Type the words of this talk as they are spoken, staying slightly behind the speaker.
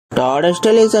Todd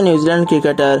Astle is a New Zealand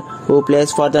cricketer who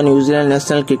plays for the New Zealand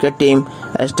national cricket team.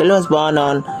 Astle was born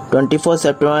on 24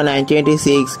 September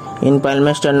 1986 in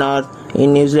Palmerston North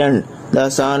in New Zealand, the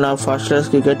son of first-class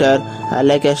cricketer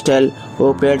Alex Astle,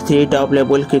 who played 3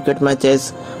 top-level cricket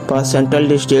matches for Central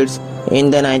Districts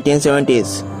in the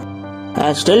 1970s.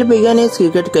 Astle began his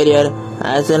cricket career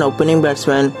as an opening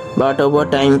batsman, but over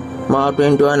time morphed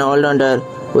into an all-rounder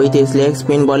with his leg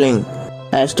spin bowling.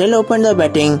 Astle opened the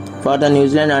batting for the New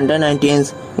Zealand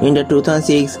Under-19s in the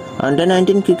 2006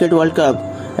 Under-19 Cricket World Cup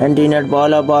and did not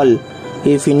bowl a ball.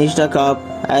 He finished the cup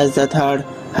as the third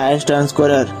highest run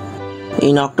scorer.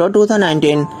 In October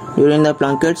 2019, during the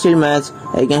Plunket Shield match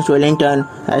against Wellington,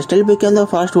 Astle became the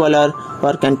first bowler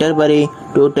for Canterbury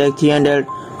to take 300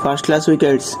 first-class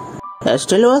wickets.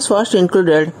 Astle was first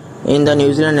included in the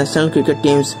New Zealand national cricket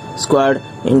team's squad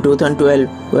in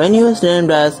 2012 when he was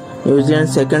named as New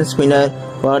Zealand's second spinner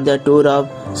for the tour of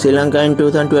Sri Lanka in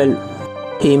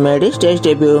 2012. He made his Test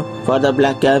debut for the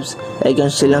Black Caps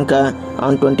against Sri Lanka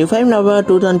on 25 November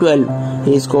 2012.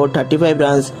 He scored 35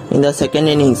 runs in the second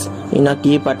innings in a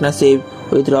key partnership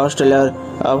with Ross Taylor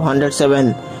of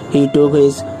 107. He took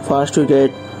his first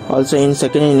wicket also in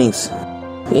second innings.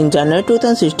 In January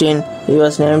 2016, he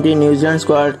was named in New Zealand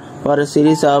squad for a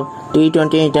series of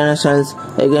T20 internationals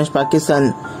against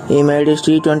Pakistan. He made his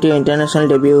T20 international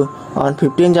debut on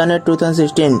 15 January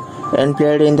 2016 and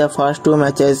played in the first 2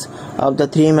 matches of the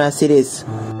 3-match series.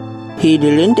 He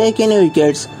didn't take any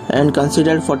wickets and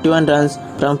conceded 41 runs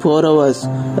from 4 overs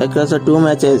across the 2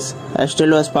 matches.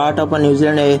 Astle was part of a New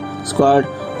Zealand A squad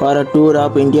for a tour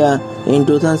of India in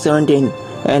 2017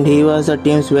 and he was the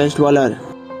team's best bowler.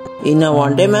 In a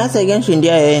one-day match against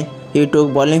India A, he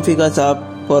took bowling figures of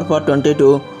 4 for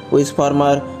 22, which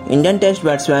former Indian Test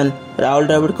batsman Rahul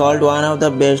Dravid called one of the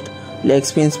best leg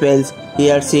spin spells he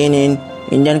had seen in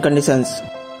Indian conditions.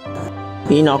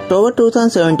 In October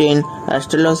 2017,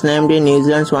 Astle was named in New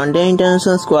Zealand's one-day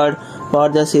international squad for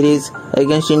the series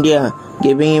against India,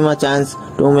 giving him a chance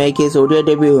to make his ODI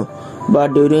debut.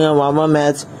 But during a warm-up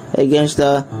match against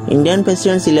the Indian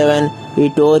President's 11, he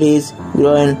tore his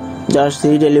groin just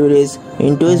 3 deliveries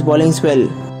into his bowling spell.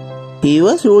 He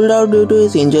was ruled out due to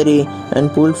his injury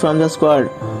and pulled from the squad.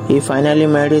 He finally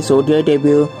made his ODI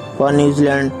debut for New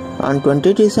Zealand on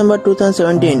 20 December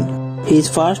 2017. His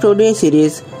first ODI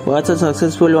series was a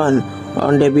successful one.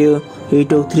 On debut, he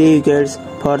took 3 wickets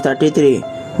for 33.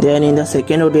 Then in the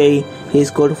second ODI, he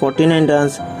scored 49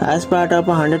 runs as part of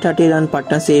a 130-run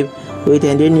partnership with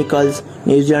Henry Nicholls,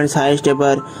 New Zealand's highest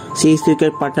ever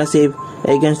 6-wicket partnership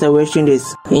against the West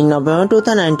Indies. In November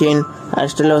 2019,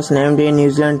 Astle was named in New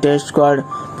Zealand Test squad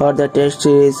for the Test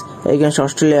series against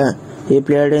Australia. He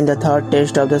played in the 3rd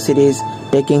Test of the series,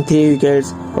 taking 3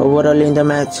 wickets overall in the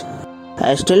match.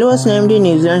 Astle was named in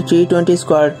New Zealand's T20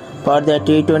 squad for the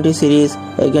T20 series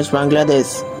against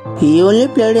Bangladesh. He only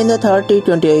played in the 3rd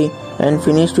T20 and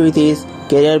finished with his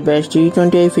career best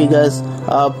T20 figures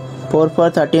of 4 for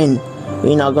 13.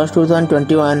 In August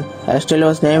 2021, Astle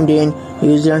was named in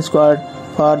New Zealand squad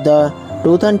for the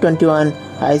 2021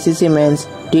 ICC Men's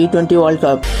T20 World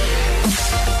Cup.